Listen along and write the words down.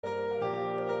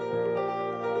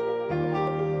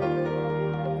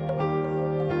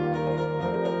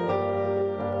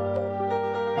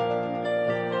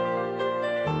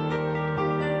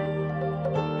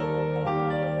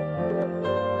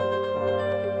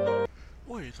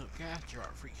guys, Gerard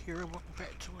Freak here, and welcome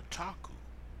back to Otaku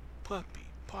Puppy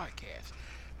Podcast.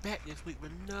 Back this week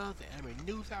with another anime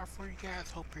news out for you guys.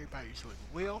 Hope everybody's doing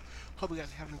well. Hope you guys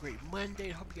are having a great Monday.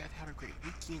 Hope you guys had a great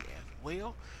weekend as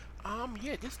well.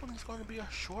 Yeah, this one is going to be a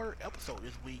shorter episode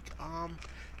this week.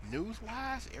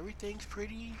 News-wise, everything's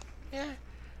pretty,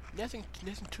 nothing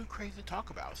too crazy to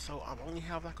talk about. So I only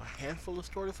have like a handful of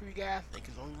stories for you guys. I think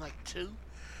it's only like two.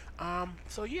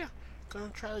 So yeah, gonna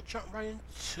try to jump right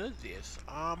into this.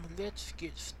 Let's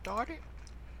get started.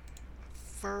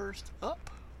 First up,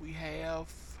 we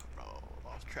have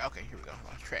lost track. Okay, here we go.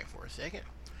 Lost track for a second.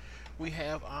 We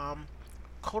have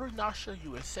Kodansha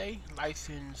USA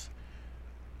license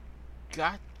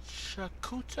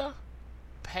Gachakuta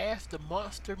past the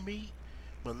monster meat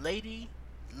Milady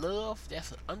Love.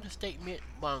 That's an understatement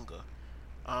manga.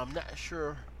 I'm not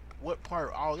sure what part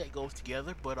of all that goes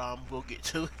together, but we'll get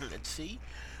to it. Let's see.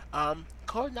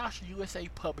 Kodansha USA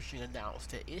Publishing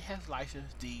announced that it has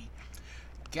licensed the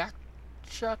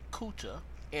Gachakuta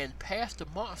and Past the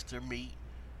Monster Meat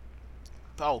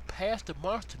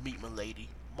Milady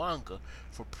manga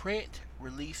for print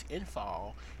release in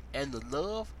fall, and the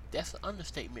Love, that's an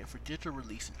understatement, for digital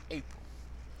release in April.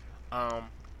 Um,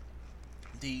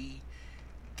 the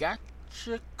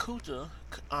Gachakuta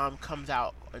comes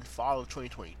out in fall of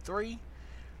 2023.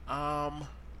 Um,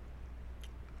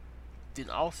 then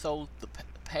also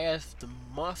Past the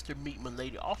Monster Meat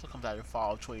Milady also comes out in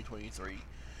fall of 2023.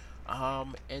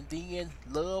 And then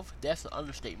Love, that's an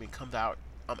understatement, comes out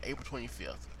April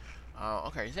 25th.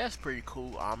 Okay, so that's pretty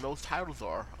cool. Those titles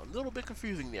are a little bit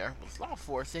confusing there. Was lost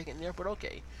for a second there, but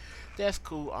okay, that's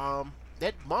cool.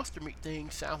 That monster meat thing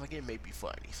sounds like it may be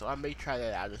funny, so I may try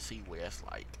that out and see what it's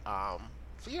like.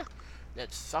 So yeah,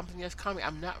 that's something that's coming.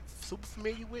 I'm not super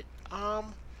familiar with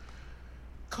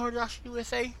Kodansha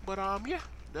USA, but yeah,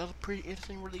 those are pretty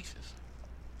interesting releases.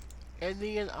 And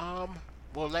then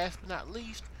well, last but not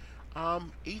least,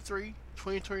 E3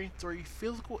 2023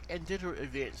 physical and digital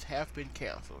events have been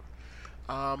canceled.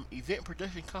 Event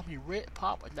production company Red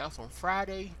Pop announced on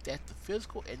Friday that the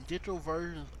physical and digital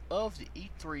versions of the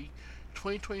E3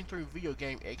 2023 Video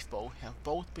Game Expo have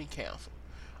both been canceled.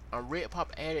 Red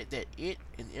Pop added that it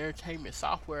and the Entertainment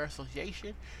Software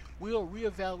Association will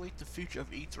reevaluate the future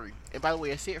of E3. And by the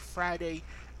way, I said Friday.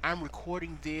 I'm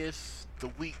recording this the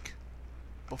week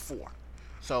before.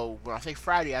 So when I say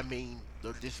Friday, I mean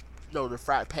the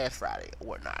Friday past Friday or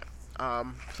whatnot.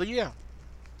 So yeah.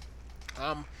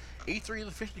 E3 is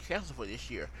officially canceled for this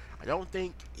year. I don't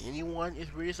think anyone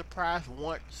is really surprised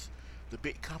once the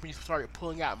big companies started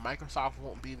pulling out. Microsoft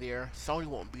won't be there, Sony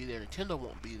won't be there, Nintendo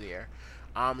won't be there.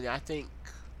 And I think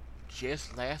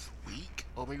just last week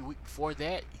or maybe a week before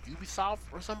that, Ubisoft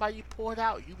or somebody pulled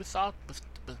out.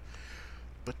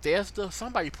 Bethesda,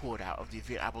 somebody pulled out of the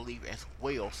event, I believe, as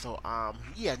well. So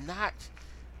yeah, not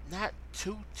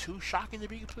too shocking, to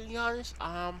be completely honest.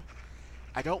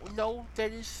 I don't know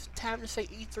that it's time to say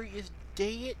E3 is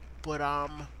dead, but I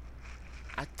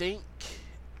think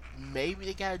maybe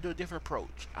they gotta do a different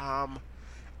approach.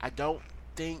 I don't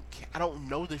I don't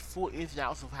know the full ins and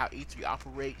outs of how E3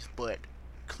 operates, but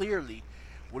clearly,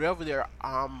 whatever their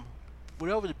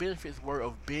whatever the benefits were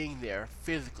of being there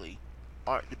physically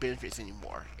aren't the benefits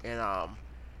anymore. And I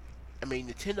mean,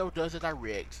 Nintendo does their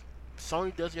directs,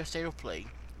 Sony does their state of play,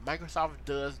 Microsoft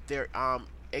does their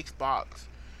Xbox,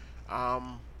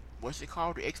 what's it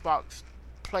called, the Xbox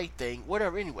Play thing,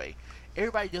 whatever. Anyway,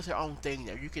 everybody does their own thing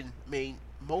there. You can, I mean,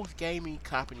 most gaming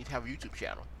companies have a YouTube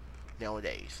channel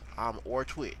nowadays, or a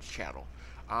Twitch channel,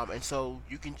 and so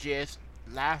you can just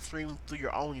live stream through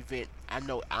your own event. I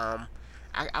know, I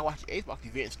watch Xbox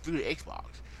events through the Xbox.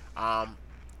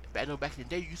 I know back in the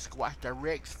day you used to watch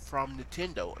directs from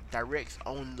Nintendo, directs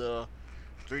on the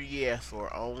 3DS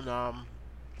or on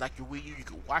like your Wii U. You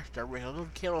could watch direct. I don't know if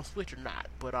you can on Switch or not,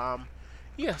 but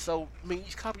yeah. So I mean,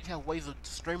 these companies have ways of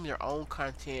streaming their own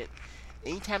content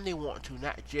anytime they want to,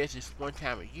 not just this one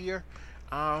time a year.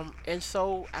 And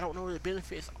so I don't know if the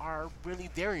benefits are really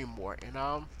there anymore. And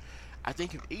I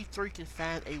think if E3 can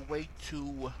find a way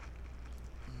to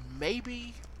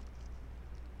maybe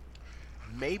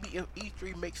if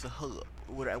E3 makes a hub,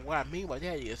 what I mean by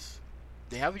that is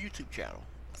they have a YouTube channel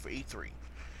for E3,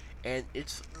 and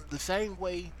it's the same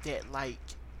way that like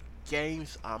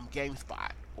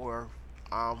GameSpot or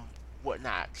um,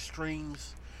 whatnot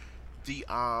streams the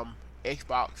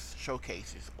Xbox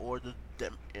showcases or the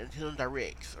Nintendo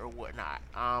Directs or whatnot.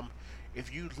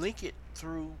 If you link it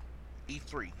through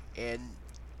E3 and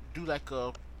do like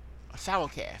a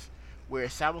simulcast, where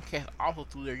simulcast also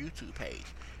through their YouTube page,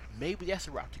 maybe that's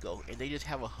the route to go. And they just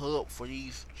have a hub for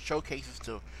these showcases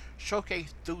to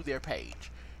showcase through their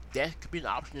page. That could be an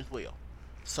option as well.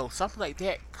 So something like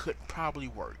that could probably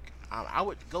work. I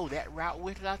would go that route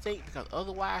with it, I think, because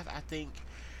otherwise, I think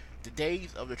the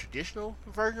days of the traditional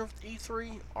version of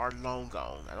E3 are long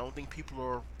gone. I don't think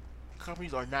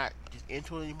companies are not just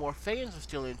into it anymore. Fans are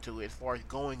still into it as far as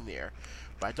going there,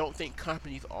 but I don't think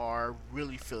companies are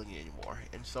really feeling it anymore.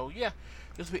 And so, yeah,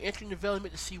 this will be interesting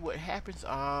development to see what happens.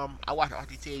 I watch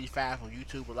RTT85 on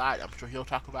YouTube a lot. I'm sure he'll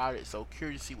talk about it. So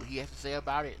curious to see what he has to say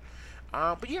about it.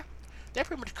 But yeah, that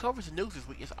pretty much covers the news this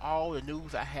week. It's all the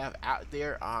news I have out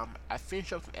there. I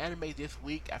finished up some anime this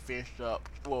week. I finished up,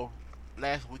 well,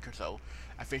 last week or so.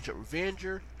 I finished up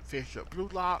Revenger, finished up Blue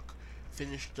Lock,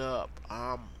 finished up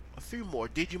a few more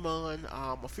Digimon,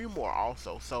 a few more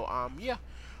also. So yeah,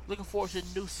 looking forward to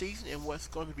the new season and what's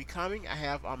going to be coming. I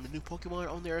have the new Pokemon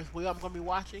on there as well. I'm going to be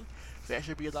watching, so that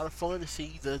should be a lot of fun to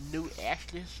see the new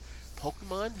Ashless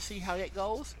Pokemon to see how that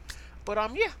goes. But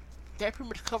yeah, that pretty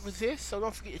much covers this. So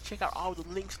don't forget to check out all the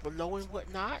links below and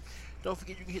whatnot. Don't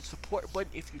forget you can hit the support button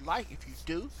if you like. If you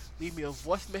do, leave me a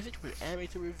voice message with an anime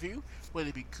to review, whether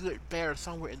it be good, bad, or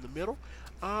somewhere in the middle.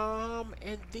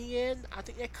 And then I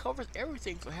think that covers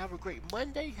everything. So have a great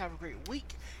Monday, have a great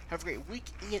week, have a great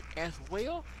weekend as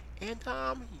well. And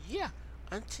yeah,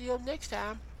 until next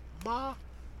time,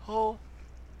 Maho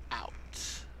out.